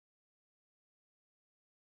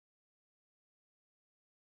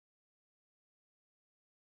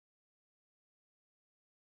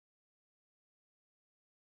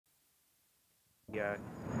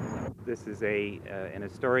This is an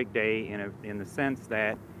historic day in the sense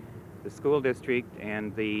that the school district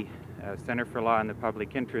and the Center for Law and the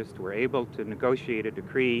Public Interest were able to negotiate a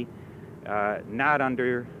decree not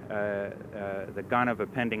under the gun of a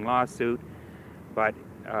pending lawsuit, but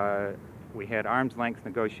we had arm's length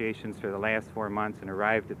negotiations for the last 4 months and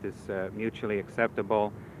arrived at this mutually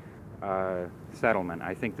acceptable settlement.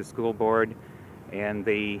 I think the school board and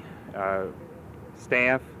the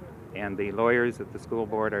staff and the lawyers at the school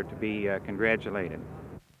board are to be congratulated.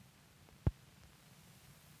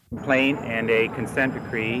 Complaint and a consent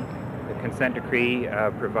decree. The consent decree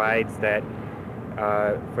provides that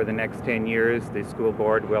for the next 10 years the school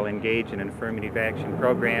board will engage in an affirmative action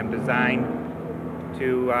program designed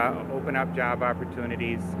to open up job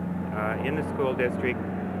opportunities in the school district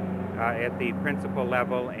at the principal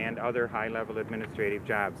level and other high-level administrative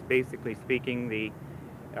jobs. Basically speaking, the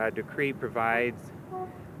decree provides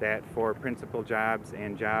that for principal jobs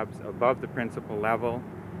and jobs above the principal level,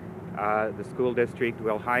 the school district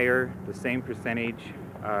will hire the same percentage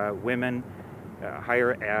women,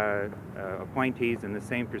 hire appointees and the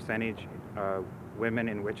same percentage women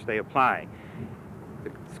in which they apply.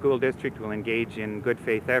 The school district will engage in good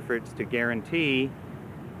faith efforts to guarantee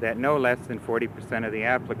that no less than 40% of the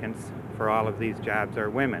applicants for all of these jobs are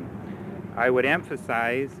women. I would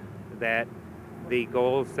emphasize that the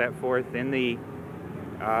goals set forth in the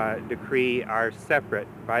decree are separate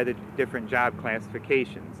by the different job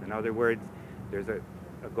classifications. In other words, there's a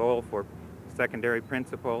goal for secondary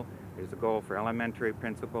principal, there's a goal for elementary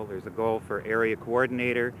principal, there's a goal for area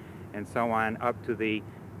coordinator, and so on up to the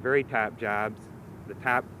very top jobs. The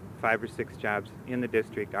top 5 or 6 jobs in the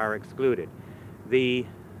district are excluded. The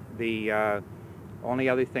only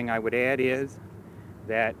other thing I would add is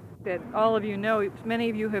that all of you know, many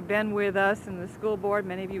of you have been with us in the school board,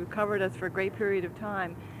 many of you have covered us for a great period of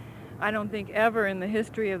time. I don't think ever in the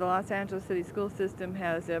history of the Los Angeles City school system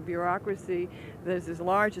has a bureaucracy that is as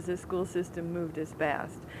large as this school system moved as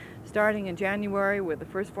fast. Starting in January with the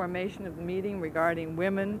first formation of the meeting regarding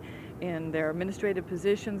women in their administrative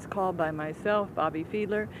positions called by myself, Bobby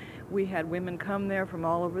Fiedler, we had women come there from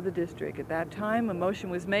all over the district. At that time, a motion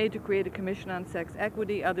was made to create a commission on sex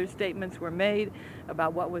equity. Other statements were made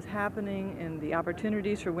about what was happening and the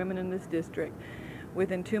opportunities for women in this district.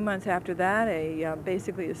 Within 2 months after that,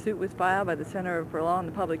 basically a suit was filed by the Center for Law and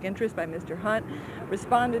the Public Interest by Mr. Hunt,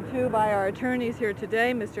 responded to by our attorneys here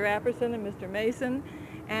today, Mr. Apperson and Mr. Mason,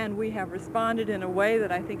 and we have responded in a way that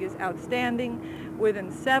I think is outstanding. Within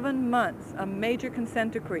 7 months, a major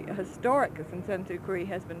consent decree, a historic consent decree,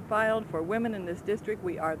 has been filed for women in this district.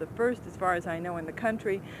 We are the first, as far as I know, in the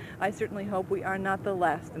country. I certainly hope we are not the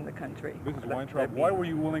last in the country. Mrs. Weintraub, why were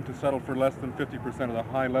you willing to settle for less than 50% of the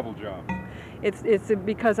high-level jobs? It's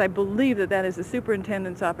because I believe that that is the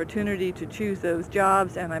superintendent's opportunity to choose those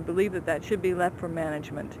jobs, and I believe that that should be left for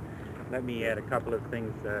management. Let me add a couple of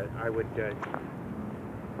things I would